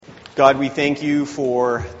God, we thank you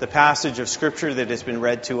for the passage of Scripture that has been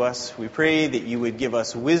read to us. We pray that you would give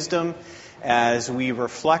us wisdom as we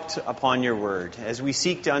reflect upon your word, as we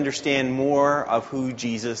seek to understand more of who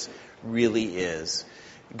Jesus really is.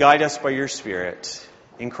 Guide us by your Spirit.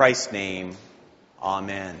 In Christ's name,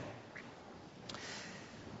 amen.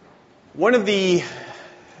 One of the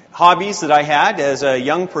hobbies that I had as a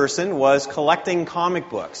young person was collecting comic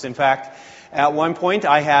books. In fact, at one point,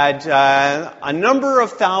 I had a number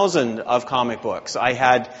of thousand of comic books. I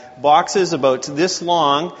had boxes about this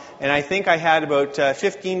long, and I think I had about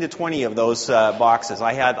 15 to 20 of those boxes.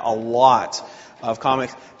 I had a lot of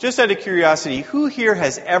comics. Just out of curiosity, who here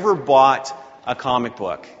has ever bought a comic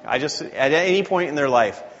book? At any point in their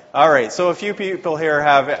life. All right, so a few people here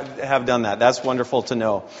have done that. That's wonderful to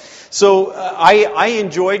know. So I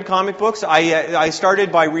enjoyed comic books. I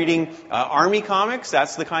started by reading Army comics.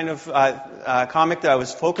 That's the kind of comic that I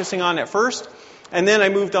was focusing on at first. And then I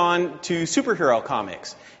moved on to superhero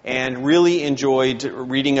comics and really enjoyed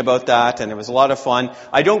reading about that, and it was a lot of fun.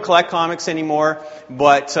 I don't collect comics anymore,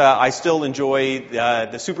 but I still enjoy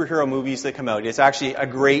the superhero movies that come out. It's actually a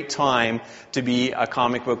great time to be a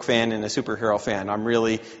comic book fan and a superhero fan. I'm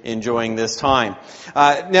really enjoying this time.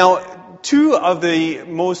 Now, two of the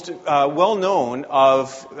most well-known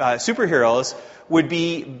of superheroes would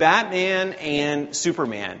be Batman and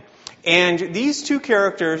Superman. And these two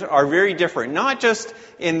characters are very different, not just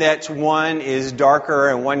in that one is darker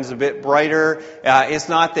and one is a bit brighter. It's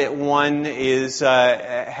not that one has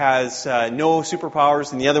no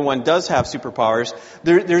superpowers and the other one does have superpowers.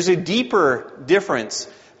 There's a deeper difference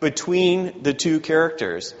between the two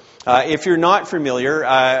characters. If you're not familiar,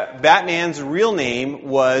 Batman's real name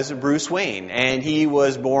was Bruce Wayne, and he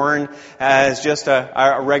was born as just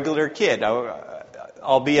a regular kid.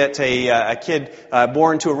 Albeit a kid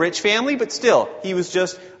born to a rich family, but still, he was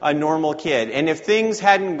just a normal kid. And if things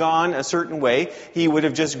hadn't gone a certain way, he would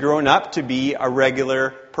have just grown up to be a regular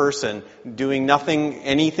person, doing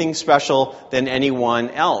anything special than anyone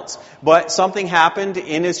else. But something happened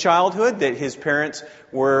in his childhood that his parents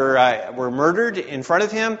were murdered in front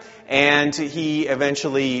of him, and he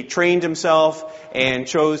eventually trained himself and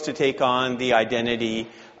chose to take on the identity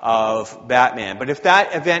of Batman. But if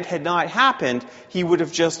that event had not happened, he would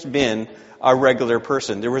have just been a regular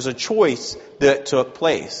person. There was a choice that took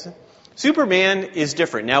place. Superman is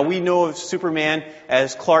different. Now, we know of Superman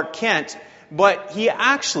as Clark Kent, but he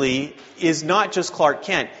actually is not just Clark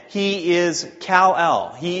Kent. He is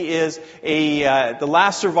Kal-El. He is the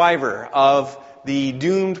last survivor of the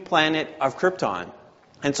doomed planet of Krypton.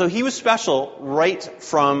 And so he was special right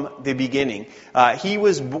from the beginning. He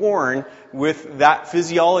was born with that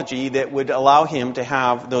physiology that would allow him to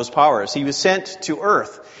have those powers. He was sent to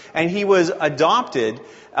Earth, and he was adopted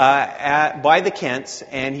by the Kents,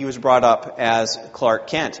 and he was brought up as Clark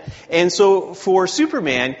Kent. And so for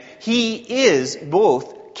Superman, he is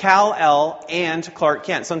both Kal-El and Clark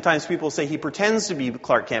Kent. Sometimes people say he pretends to be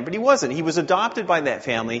Clark Kent, but he wasn't. He was adopted by that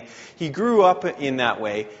family. He grew up in that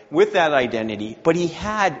way with that identity, but he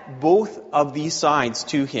had both of these sides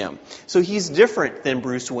to him. So he's different than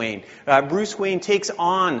Bruce Wayne. Bruce Wayne takes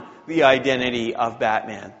on the identity of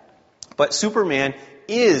Batman, but Superman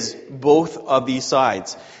is both of these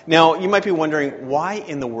sides. Now, you might be wondering, why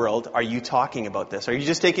in the world are you talking about this? Are you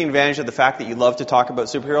just taking advantage of the fact that you love to talk about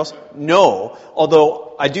superheroes? No,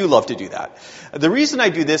 although I do love to do that. The reason I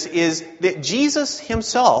do this is that Jesus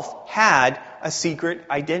himself had a secret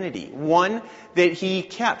identity, one that he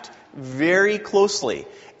kept very closely.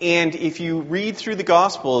 And if you read through the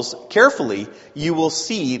Gospels carefully, you will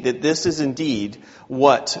see that this is indeed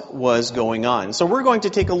what was going on. So we're going to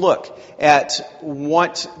take a look at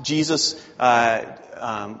what Jesus,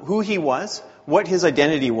 who he was, what his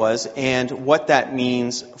identity was, and what that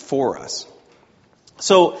means for us.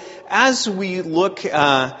 So as we look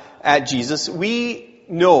at Jesus, we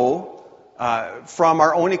know from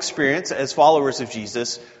our own experience as followers of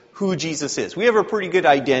Jesus who Jesus is. We have a pretty good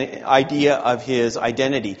idea of his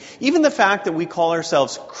identity. Even the fact that we call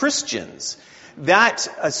ourselves Christians, that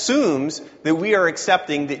assumes that we are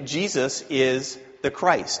accepting that Jesus is the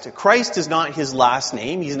Christ. Christ is not his last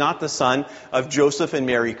name. He's not the son of Joseph and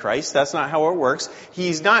Mary Christ. That's not how it works.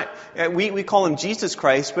 He's not, we call him Jesus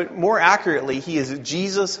Christ, but more accurately, he is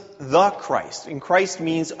Jesus the Christ. And Christ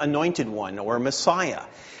means anointed one or Messiah.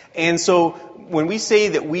 And so when we say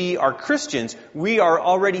that we are Christians, we are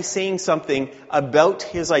already saying something about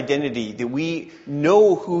his identity, that we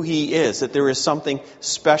know who he is, that there is something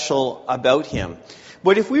special about him.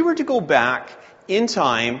 But if we were to go back in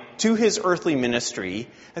time to his earthly ministry,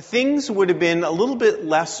 things would have been a little bit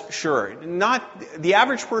less sure. The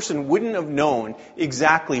average person wouldn't have known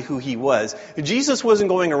exactly who he was. Jesus wasn't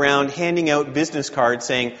going around handing out business cards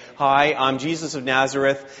saying, "Hi, I'm Jesus of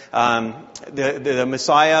Nazareth, the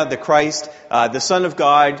Messiah, the Christ, the Son of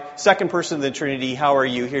God, second person of the Trinity. How are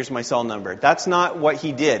you? Here's my cell number." That's not what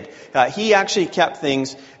he did. He actually kept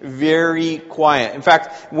things very quiet. In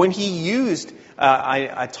fact, when he used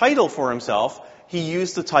a title for himself, he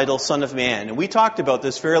used the title Son of Man. And we talked about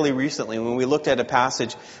this fairly recently when we looked at a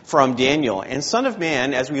passage from Daniel. And Son of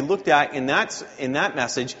Man, as we looked at in that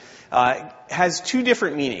message, has two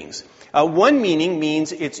different meanings. One meaning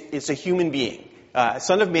means it's a human being.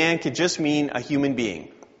 Son of Man could just mean a human being.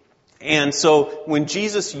 And so when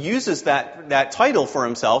Jesus uses that title for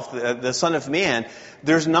himself, the Son of Man,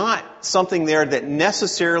 there's not something there that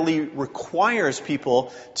necessarily requires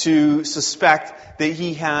people to suspect that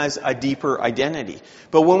he has a deeper identity.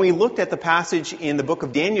 But when we looked at the passage in the book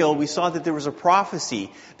of Daniel, we saw that there was a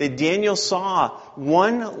prophecy that Daniel saw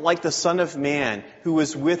one like the Son of Man who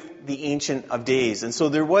was with the Ancient of Days. And so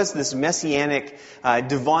there was this messianic,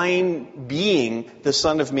 divine being, the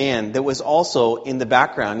Son of Man, that was also in the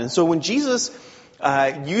background. And so when Jesus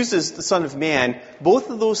uses the Son of Man,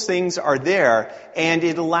 both of those things are there, and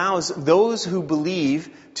it allows those who believe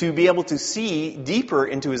to be able to see deeper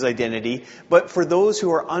into his identity. But for those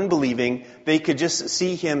who are unbelieving, they could just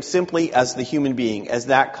see him simply as the human being, as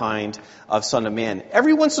that kind of Son of Man.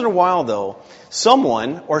 Every once in a while, though,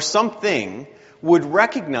 someone or something would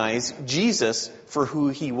recognize Jesus for who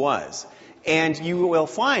he was. And you will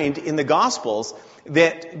find in the Gospels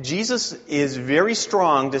that Jesus is very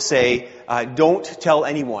strong to say, don't tell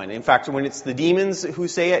anyone. In fact, when it's the demons who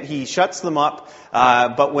say it, he shuts them up.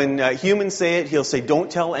 But when humans say it, he'll say, don't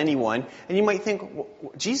tell anyone. And you might think,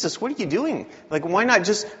 Jesus, what are you doing? Like, why not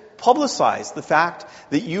just publicize the fact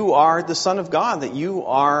that you are the Son of God, that you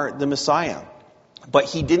are the Messiah? But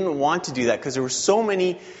he didn't want to do that because there were so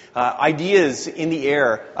many ideas in the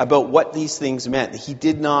air about what these things meant. He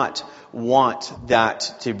did not want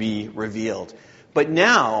that to be revealed. But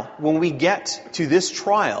now, when we get to this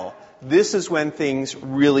trial, this is when things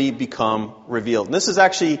really become revealed. And this is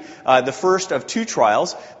actually the first of two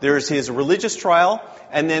trials. There's his religious trial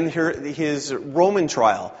and then his Roman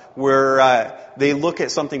trial, where they look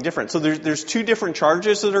at something different. So there's two different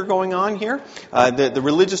charges that are going on here. The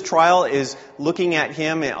religious trial is looking at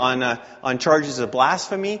him on charges of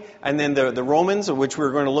blasphemy, and then the Romans, which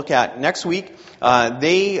we're going to look at next week,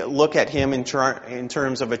 they look at him in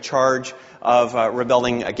terms of a charge of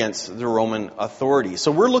rebelling against the Roman authority.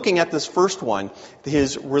 So we're looking at this first one,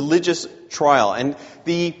 his religious trial, and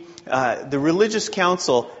the religious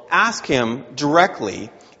council ask him directly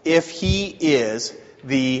if he is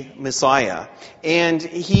the Messiah. And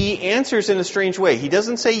he answers in a strange way. He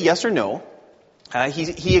doesn't say yes or no.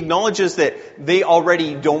 He acknowledges that they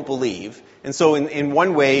already don't believe. And so in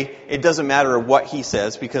one way, it doesn't matter what he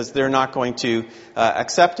says because they're not going to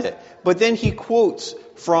accept it. But then he quotes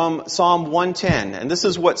from Psalm 110. And this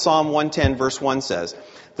is what Psalm 110 verse 1 says.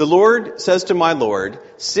 "The Lord says to my Lord,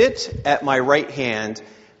 sit at my right hand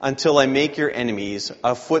until I make your enemies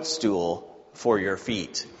a footstool for your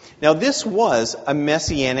feet." Now this was a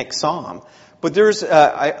messianic psalm. But there's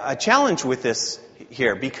a challenge with this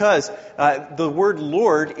here because the word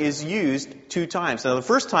Lord is used two times. Now the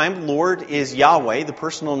first time, Lord is Yahweh, the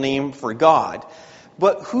personal name for God.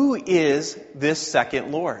 But who is this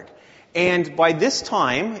second Lord? And by this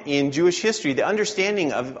time in Jewish history, the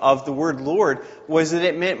understanding of the word Lord was that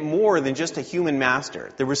it meant more than just a human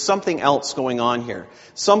master. There was something else going on here.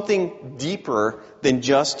 Something deeper than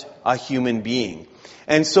just a human being.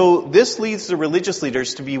 And so this leads the religious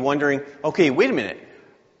leaders to be wondering, okay, wait a minute.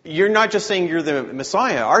 You're not just saying you're the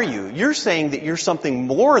Messiah, are you? You're saying that you're something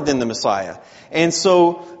more than the Messiah. And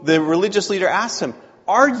so the religious leader asks him,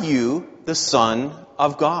 are you the Son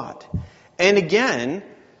of God? And again,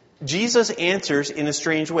 Jesus answers in a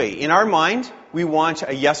strange way. In our mind, we want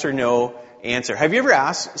a yes or no answer. Have you ever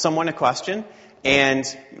asked someone a question and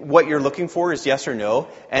what you're looking for is yes or no,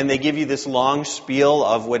 and they give you this long spiel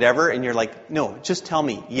of whatever, and you're like, no, just tell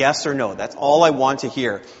me yes or no. That's all I want to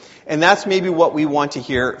hear. And that's maybe what we want to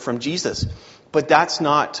hear from Jesus. But that's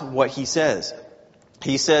not what he says.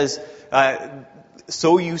 He says,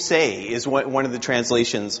 so you say, is one of the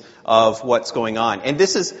translations of what's going on. And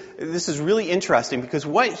this is really interesting because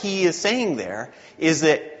what he is saying there is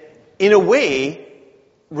that, in a way,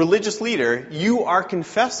 religious leader, you are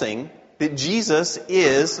confessing that Jesus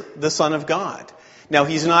is the Son of God. Now,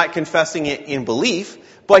 he's not confessing it in belief,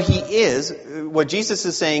 But he is, what Jesus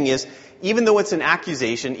is saying is, even though it's an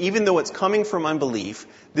accusation, even though it's coming from unbelief,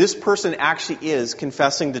 this person actually is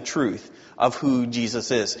confessing the truth of who Jesus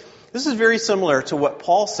is. This is very similar to what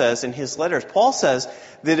Paul says in his letters. Paul says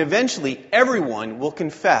that eventually everyone will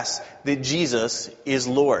confess that Jesus is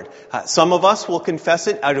Lord. Some of us will confess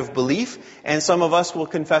it out of belief, and some of us will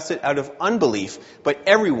confess it out of unbelief, but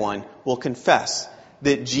everyone will confess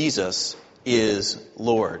that Jesus is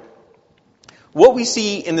Lord. What we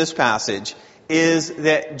see in this passage is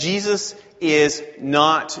that Jesus is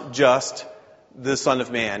not just the Son of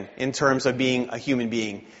Man in terms of being a human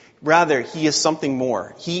being. Rather, he is something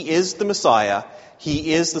more. He is the Messiah.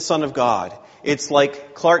 He is the Son of God. It's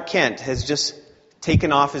like Clark Kent has just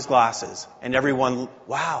taken off his glasses and everyone,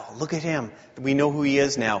 wow, look at him. We know who he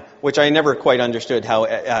is now, which I never quite understood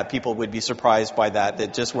how people would be surprised by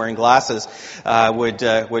that just wearing glasses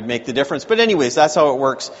would make the difference. But anyways, that's how it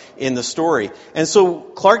works in the story. And so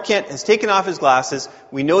Clark Kent has taken off his glasses.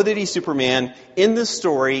 We know that he's Superman. In this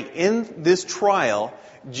story, in this trial,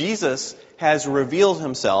 Jesus has revealed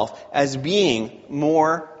himself as being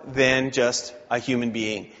more than just a human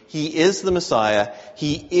being. He is the Messiah.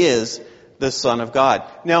 He is the Son of God.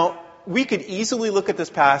 Now, we could easily look at this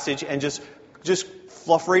passage and just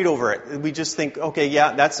fluff right over it. We just think, okay,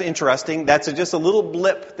 yeah, that's interesting. That's just a little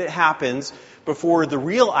blip that happens before the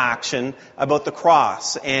real action about the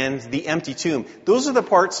cross and the empty tomb. Those are the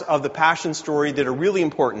parts of the Passion story that are really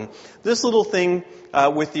important. This little thing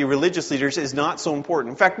with the religious leaders is not so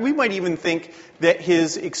important. In fact, we might even think that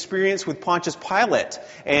his experience with Pontius Pilate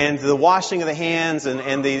and the washing of the hands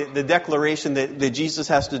and the declaration that Jesus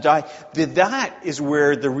has to die, that is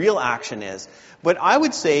where the real action is. But I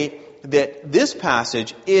would say that this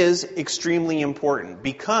passage is extremely important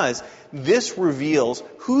because this reveals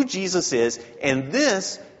who Jesus is, and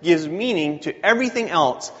this gives meaning to everything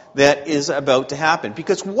else that is about to happen.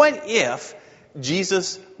 Because what if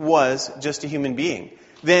Jesus was just a human being?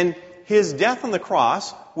 Then his death on the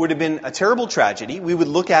cross would have been a terrible tragedy. We would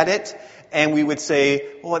look at it and we would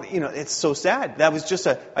say, well, it's so sad. That was just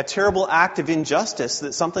a terrible act of injustice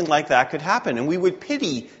that something like that could happen. And we would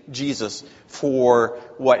pity Jesus for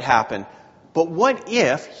what happened. But what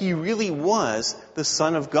if he really was the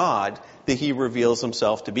Son of God that he reveals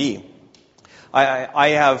himself to be? I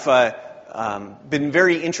have been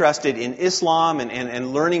very interested in Islam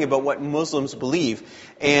and learning about what Muslims believe.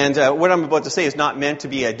 And what I'm about to say is not meant to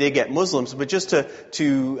be a dig at Muslims, but just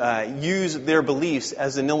to use their beliefs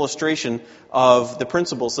as an illustration of the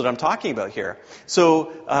principles that I'm talking about here. So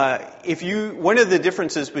one of the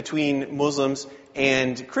differences between Muslims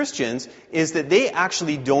and Christians is that they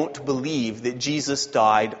actually don't believe that Jesus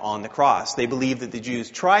died on the cross. They believe that the Jews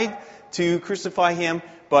tried to crucify him,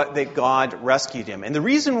 but that God rescued him. And the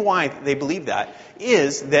reason why they believe that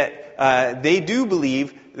is that they do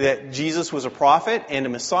believe that Jesus was a prophet and a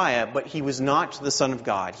Messiah, but he was not the Son of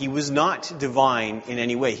God. He was not divine in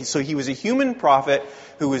any way. So he was a human prophet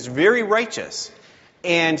who was very righteous.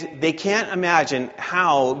 And they can't imagine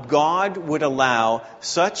how God would allow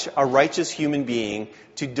such a righteous human being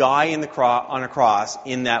to die on a cross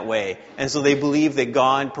in that way. And so they believe that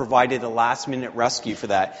God provided a last-minute rescue for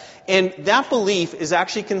that. And that belief is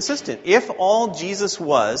actually consistent. If all Jesus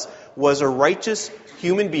was a righteous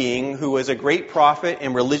human being who was a great prophet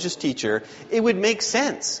and religious teacher, it would make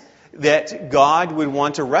sense that God would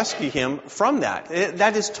want to rescue him from that.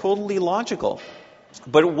 That is totally logical.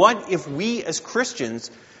 But what if we as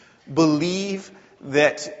Christians believe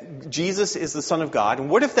that Jesus is the Son of God? And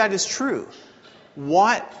what if that is true?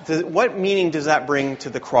 What meaning does that bring to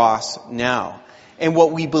the cross now? And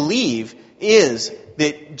what we believe is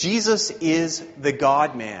that Jesus is the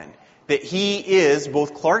God-man. That he is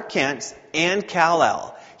both Clark Kent and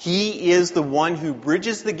Kal-El. He is the one who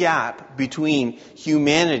bridges the gap between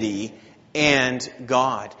humanity and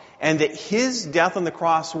God. And that his death on the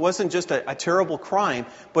cross wasn't just a terrible crime,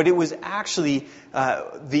 but it was actually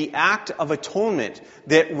the act of atonement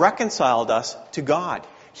that reconciled us to God.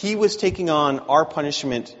 He was taking on our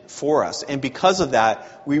punishment for us. And because of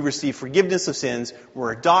that, we receive forgiveness of sins,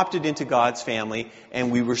 we're adopted into God's family,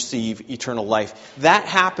 and we receive eternal life. That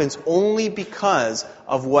happens only because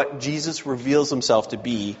of what Jesus reveals himself to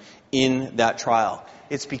be in that trial.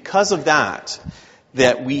 It's because of that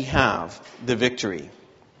we have the victory.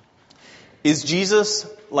 Is Jesus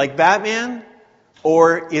like Batman,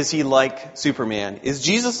 or is he like Superman? Is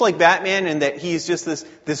Jesus like Batman in that he's just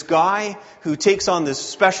this guy who takes on this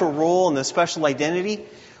special role and this special identity?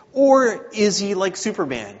 Or is he like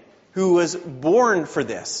Superman? who was born for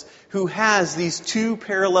this, who has these two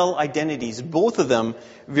parallel identities, both of them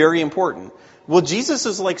very important. Well, Jesus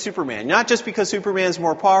is like Superman, not just because Superman is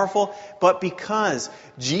more powerful, but because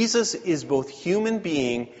Jesus is both human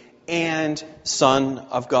being and Son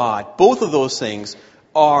of God. Both of those things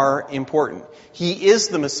are important. He is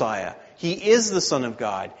the Messiah. He is the Son of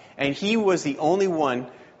God. And He was the only one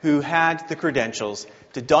who had the credentials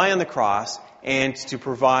to die on the cross and to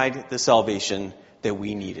provide the salvation that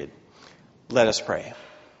we needed. Let us pray.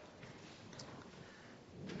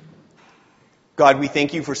 God, we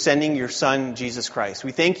thank you for sending your Son, Jesus Christ.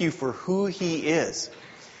 We thank you for who He is.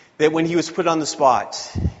 That when He was put on the spot,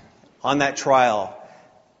 on that trial,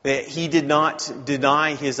 that He did not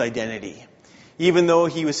deny His identity. Even though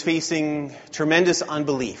He was facing tremendous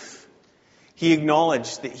unbelief, He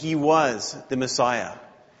acknowledged that He was the Messiah.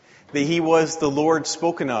 That He was the Lord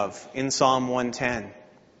spoken of in Psalm 110.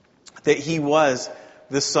 That He was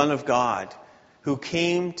the Son of God who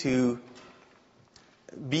came to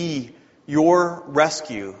be your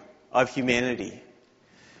rescue of humanity.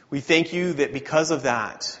 We thank you that because of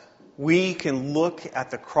that, we can look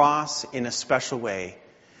at the cross in a special way,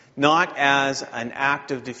 not as an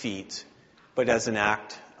act of defeat, but as an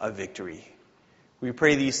act of victory. We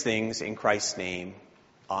pray these things in Christ's name.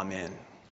 Amen.